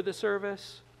before the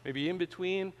service, maybe in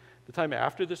between, the time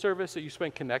after the service that you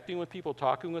spend connecting with people,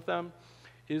 talking with them,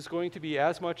 is going to be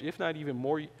as much, if not even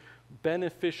more,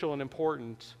 beneficial and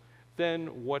important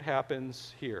than what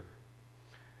happens here.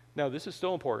 Now, this is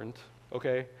still important,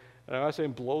 okay? And I'm not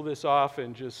saying blow this off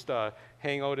and just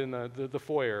hang out in the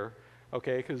foyer,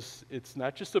 okay? Because it's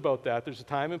not just about that. There's a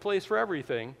time and place for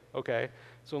everything, okay?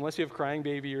 So unless you have a crying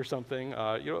baby or something,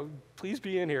 please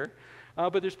be in here.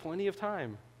 But there's plenty of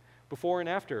time before and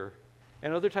after,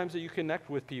 and other times that you connect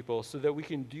with people so that we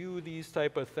can do these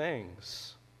type of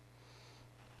things.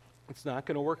 It's not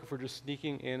going to work if we're just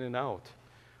sneaking in and out.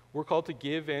 We're called to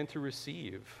give and to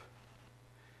receive.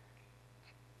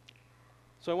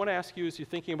 So I want to ask you, as you're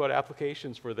thinking about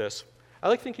applications for this, I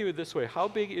like thinking of it this way: how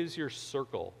big is your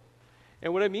circle?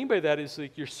 And what I mean by that is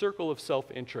like your circle of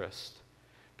self-interest.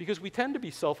 Because we tend to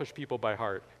be selfish people by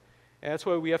heart. And that's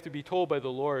why we have to be told by the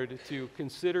Lord to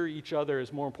consider each other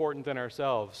as more important than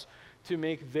ourselves, to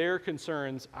make their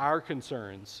concerns our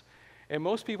concerns. And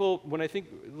most people,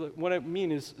 what I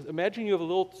mean is, imagine you have a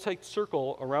little tight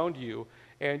circle around you,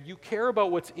 and you care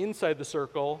about what's inside the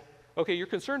circle. Okay, you're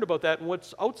concerned about that, and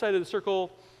what's outside of the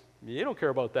circle, you don't care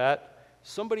about that.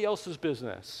 Somebody else's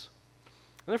business.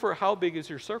 And therefore, how big is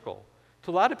your circle?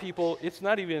 To a lot of people, it's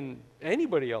not even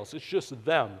anybody else, it's just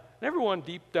them. And everyone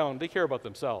deep down, they care about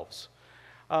themselves.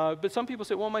 But some people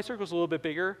say, well, my circle's a little bit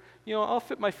bigger. I'll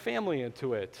fit my family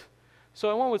into it.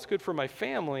 So I want what's good for my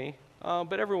family,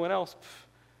 but everyone else,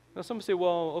 some say,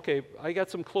 well, okay, I got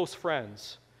some close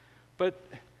friends. But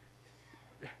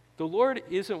the Lord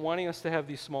isn't wanting us to have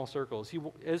these small circles.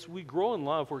 As we grow in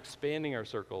love, we're expanding our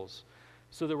circles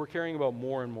so that we're caring about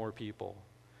more and more people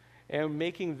and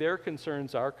making their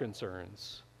concerns our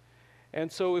concerns. And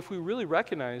so if we really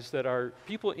recognize that our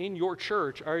people in your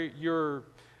church are your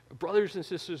brothers and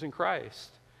sisters in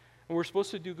Christ, and we're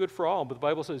supposed to do good for all, but the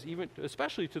Bible says, even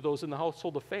especially to those in the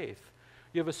household of faith,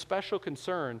 you have a special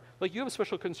concern. Like you have a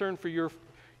special concern for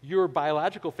your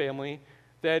biological family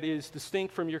that is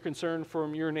distinct from your concern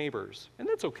from your neighbors. And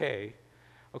that's okay?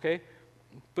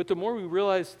 But the more we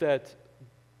realize that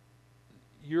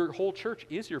your whole church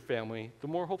is your family, the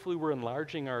more hopefully we're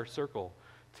enlarging our circle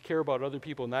to care about other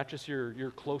people, not just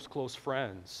your close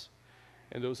friends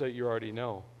and those that you already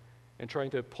know, and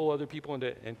trying to pull other people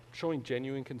into and showing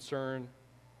genuine concern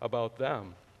about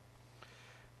them.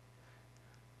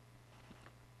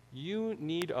 You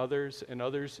need others, and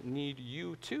others need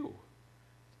you too.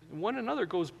 One another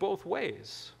goes both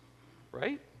ways,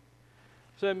 right?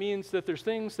 So that means that there's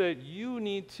things that you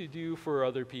need to do for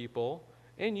other people,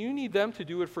 and you need them to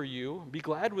do it for you. Be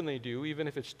glad when they do, even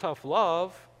if it's tough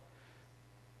love.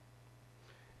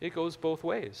 It goes both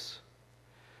ways.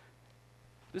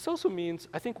 This also means,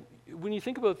 I think, when you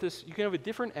think about this, you can have a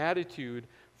different attitude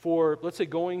for, let's say,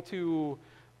 going to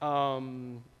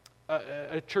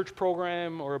a church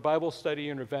program or a Bible study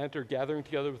or an event or gathering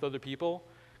together with other people.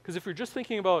 Because if you're just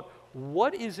thinking about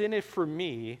what is in it for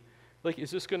me, like, is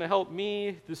this going to help me?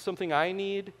 Is this something I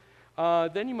need?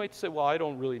 Then you might say, well, I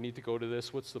don't really need to go to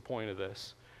this. What's the point of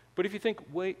this? But if you think,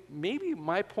 wait, maybe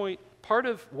my point, part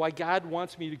of why God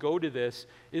wants me to go to this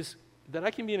is that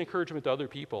I can be an encouragement to other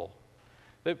people.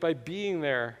 That by being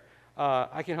there,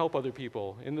 I can help other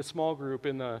people in the small group,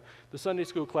 in the Sunday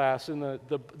school class, in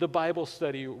the Bible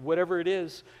study, whatever it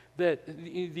is, that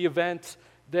the event,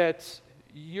 that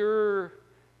you're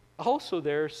also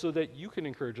there so that you can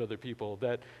encourage other people,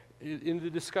 that in the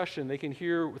discussion they can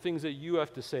hear things that you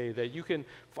have to say, that you can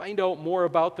find out more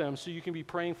about them so you can be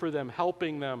praying for them,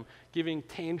 helping them, giving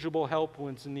tangible help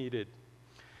when it's needed.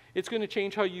 It's going to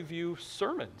change how you view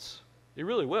sermons. It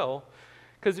really will.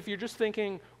 Because if you're just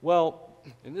thinking, well,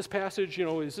 in this passage,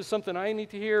 is this something I need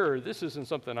to hear, or this isn't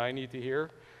something I need to hear?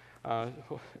 Well,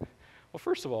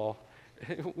 first of all,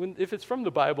 if it's from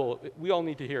the Bible, we all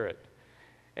need to hear it.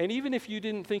 And even if you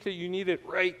didn't think that you need it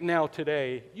right now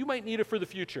today, you might need it for the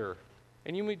future.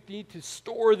 And you might need to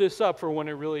store this up for when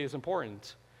it really is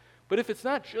important. But if it's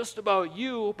not just about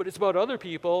you, but it's about other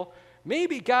people,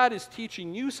 maybe God is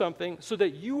teaching you something so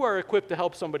that you are equipped to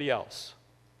help somebody else.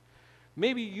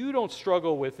 Maybe you don't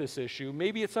struggle with this issue.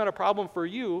 Maybe it's not a problem for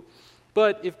you.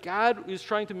 But if God is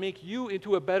trying to make you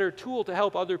into a better tool to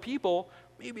help other people,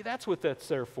 maybe that's what that's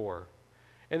there for.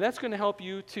 And that's going to help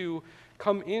you to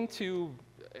come into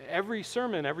every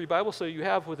sermon, every Bible study you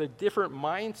have with a different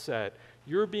mindset.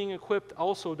 You're being equipped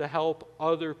also to help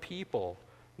other people,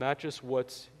 not just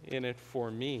what's in it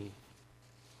for me.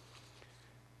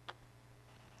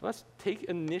 Let's take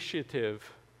initiative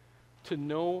to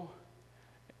know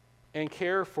and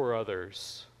care for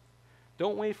others.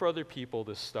 Don't wait for other people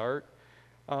to start.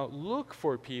 Look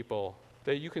for people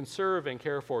that you can serve and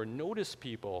care for. Notice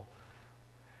people.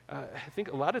 I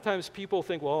think a lot of times people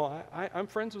think, well, I'm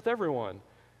friends with everyone.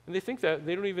 And they think that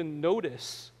they don't even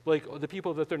notice like the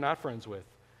people that they're not friends with.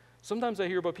 Sometimes I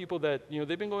hear about people that,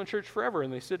 they've been going to church forever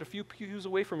and they sit a few pews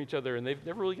away from each other and they've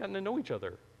never really gotten to know each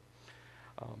other.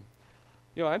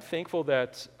 I'm thankful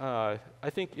that I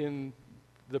think in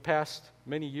the past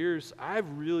many years, I've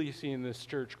really seen this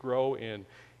church grow in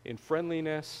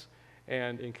friendliness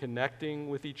and in connecting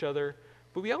with each other.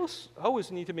 But we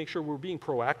always need to make sure we're being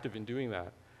proactive in doing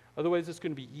that. Otherwise, it's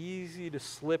going to be easy to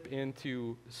slip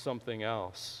into something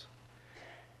else.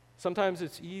 Sometimes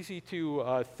it's easy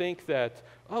to think that,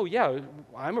 oh yeah,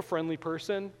 I'm a friendly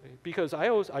person because I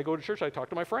go to church, I talk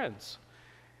to my friends.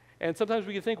 And sometimes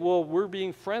we can think, well, we're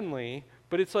being friendly,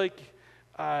 but it's like,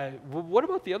 what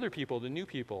about the other people, the new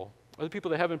people, or the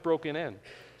people that haven't broken in?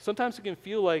 Sometimes it can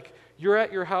feel like you're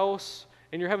at your house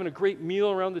and you're having a great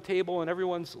meal around the table and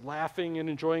everyone's laughing and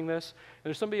enjoying this, and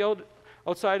there's somebody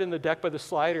outside in the deck by the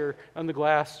slider on the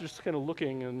glass just kind of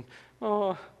looking and,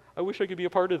 oh, I wish I could be a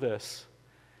part of this.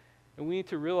 And we need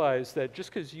to realize that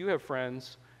just because you have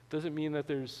friends doesn't mean that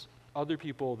there's other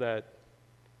people that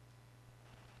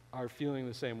are feeling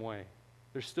the same way.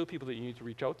 There's still people that you need to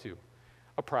reach out to.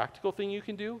 A practical thing you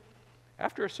can do,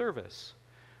 after a service,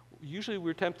 usually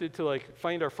we're tempted to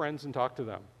find our friends and talk to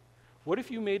them. What if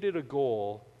you made it a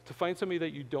goal to find somebody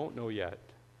that you don't know yet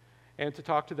and to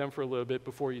talk to them for a little bit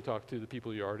before you talk to the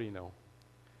people you already know?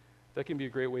 That can be a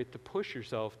great way to push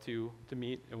yourself to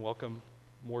meet and welcome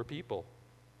more people.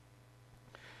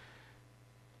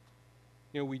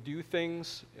 We do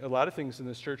a lot of things in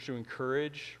this church to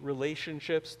encourage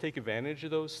relationships, take advantage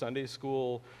of those. Sunday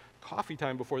school, coffee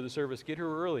time before the service, get here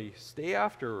early, stay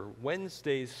after,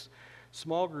 Wednesdays,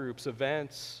 small groups,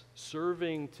 events,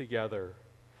 serving together.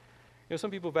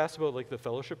 Some people have asked about the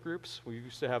fellowship groups. We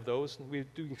used to have those. We're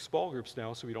doing small groups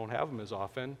now, so we don't have them as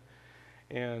often.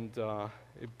 And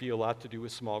it'd be a lot to do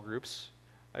with small groups.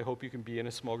 I hope you can be in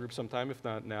a small group sometime, if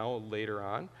not now, later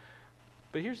on.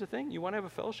 But here's the thing. You want to have a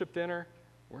fellowship dinner,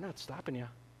 we're not stopping you.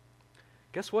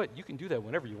 Guess what? You can do that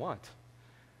whenever you want.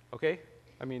 Okay?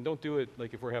 I mean, don't do it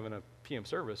if we're having a PM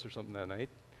service or something that night.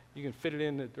 You can fit it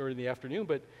in during the afternoon,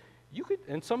 but you could,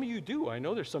 and some of you do. I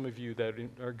know there's some of you that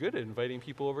are good at inviting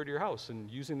people over to your house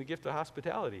and using the gift of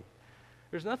hospitality.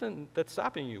 There's nothing that's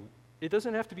stopping you. It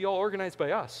doesn't have to be all organized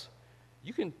by us.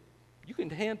 You can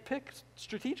handpick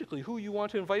strategically who you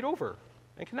want to invite over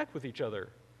and connect with each other.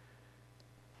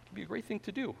 It can be a great thing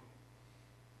to do.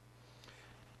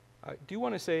 I do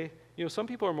want to say, some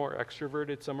people are more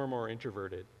extroverted, some are more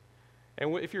introverted.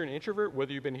 And if you're an introvert,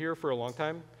 whether you've been here for a long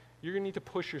time, you're going to need to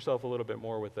push yourself a little bit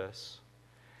more with this.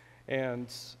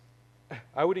 And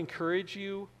I would encourage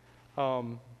you,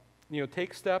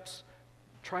 take steps.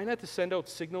 Try not to send out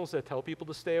signals that tell people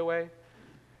to stay away.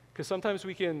 Because sometimes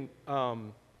we can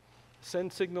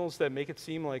send signals that make it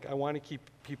seem like I want to keep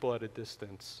people at a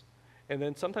distance. And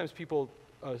then sometimes people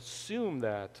assume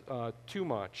that too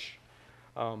much.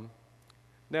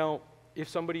 Now, if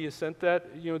somebody has sent that,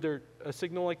 they're a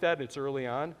signal like that, it's early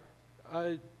on,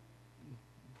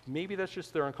 maybe that's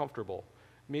just they're uncomfortable.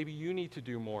 Maybe you need to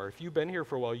do more. If you've been here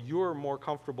for a while, you're more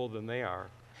comfortable than they are.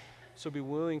 So be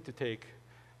willing to take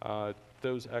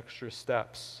those extra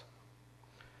steps.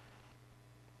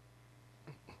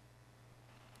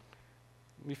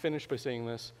 Let me finish by saying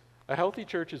this. A healthy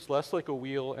church is less like a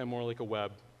wheel and more like a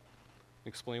web.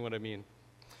 Explain what I mean.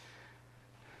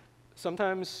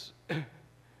 Sometimes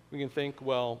we can think,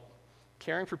 well,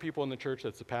 caring for people in the church,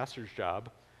 that's the pastor's job.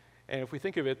 And if we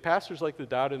think of it, pastor's like the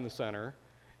dot in the center,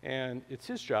 and it's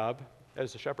his job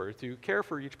as a shepherd to care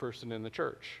for each person in the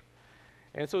church.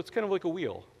 And so it's kind of like a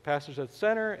wheel. Pastor's at the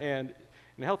center, and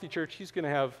in a healthy church, he's going to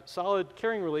have solid,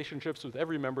 caring relationships with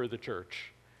every member of the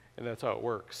church. And that's how it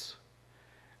works.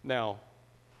 Now,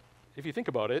 if you think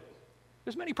about it,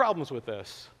 there's many problems with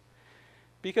this.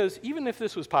 Because even if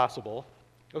this was possible,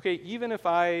 okay, even if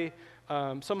I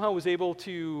somehow was able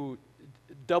to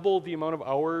double the amount of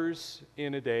hours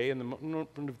in a day and the amount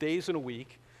of days in a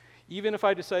week, even if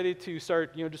I decided to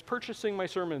start, just purchasing my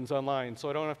sermons online so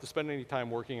I don't have to spend any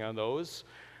time working on those,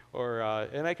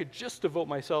 and I could just devote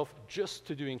myself just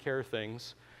to doing care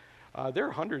things, there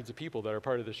are hundreds of people that are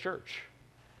part of this church.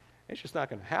 It's just not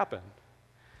going to happen.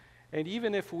 And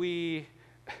even if and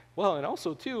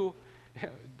also too,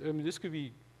 this could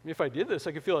be, if I did this,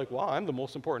 I could feel like, wow, I'm the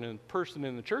most important person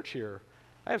in the church here.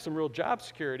 I have some real job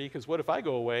security, because what if I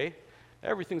go away?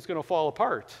 Everything's going to fall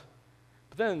apart.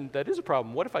 But then that is a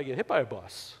problem. What if I get hit by a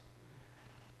bus?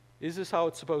 Is this how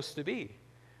it's supposed to be?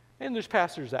 And there's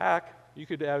Pastor Zach. You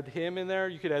could add him in there.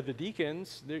 You could add the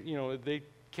deacons. They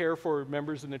care for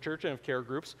members in the church and have care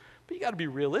groups. But you got to be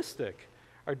realistic.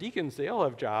 Our deacons, they all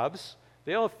have jobs.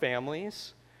 They all have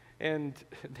families. And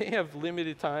they have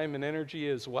limited time and energy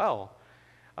as well.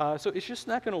 So it's just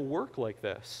not going to work like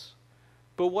this.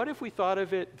 But what if we thought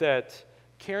of it that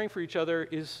caring for each other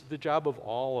is the job of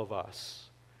all of us?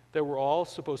 That we're all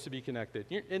supposed to be connected.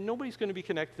 And nobody's going to be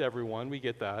connected to everyone, we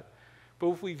get that. But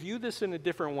if we view this in a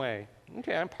different way,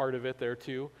 okay, I'm part of it there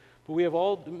too, but we have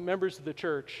all members of the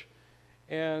church,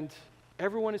 and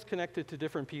everyone is connected to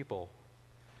different people.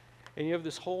 And you have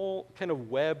this whole kind of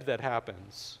web that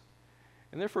happens.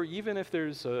 And therefore, even if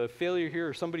there's a failure here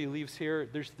or somebody leaves here,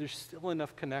 there's still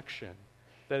enough connection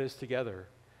that is together.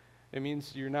 It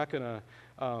means you're not going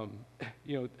to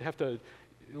have to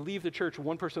leave the church,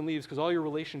 one person leaves, because all your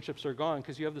relationships are gone,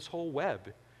 because you have this whole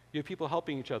web. You have people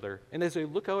helping each other. And as I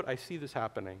look out, I see this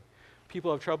happening.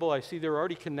 People have trouble. I see they're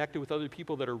already connected with other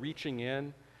people that are reaching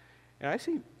in. And I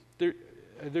see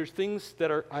there's things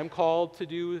that I'm called to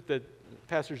do, that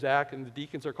Pastor Zach and the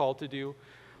deacons are called to do.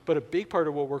 But a big part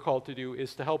of what we're called to do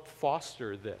is to help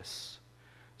foster this,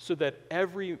 so that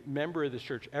every member of this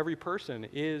church, every person,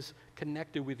 is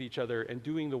connected with each other and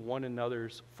doing the one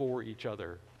another's for each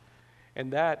other.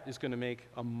 And that is going to make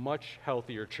a much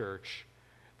healthier church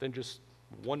than just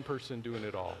one person doing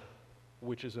it all,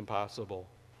 which is impossible.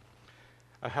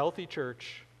 A healthy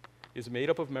church is made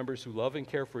up of members who love and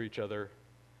care for each other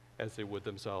as they would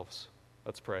themselves.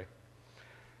 Let's pray.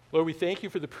 Lord, we thank you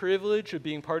for the privilege of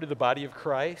being part of the body of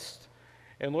Christ.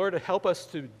 And Lord, help us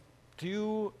to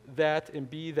do that and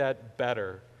be that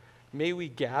better. May we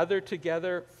gather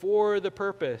together for the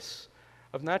purpose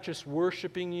of not just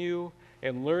worshiping you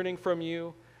and learning from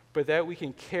you, but that we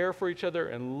can care for each other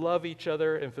and love each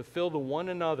other and fulfill the one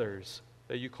another's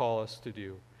that you call us to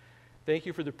do. Thank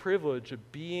you for the privilege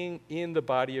of being in the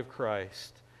body of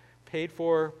Christ, paid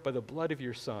for by the blood of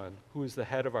your Son, who is the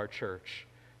head of our church.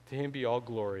 To him be all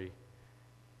glory.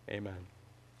 Amen.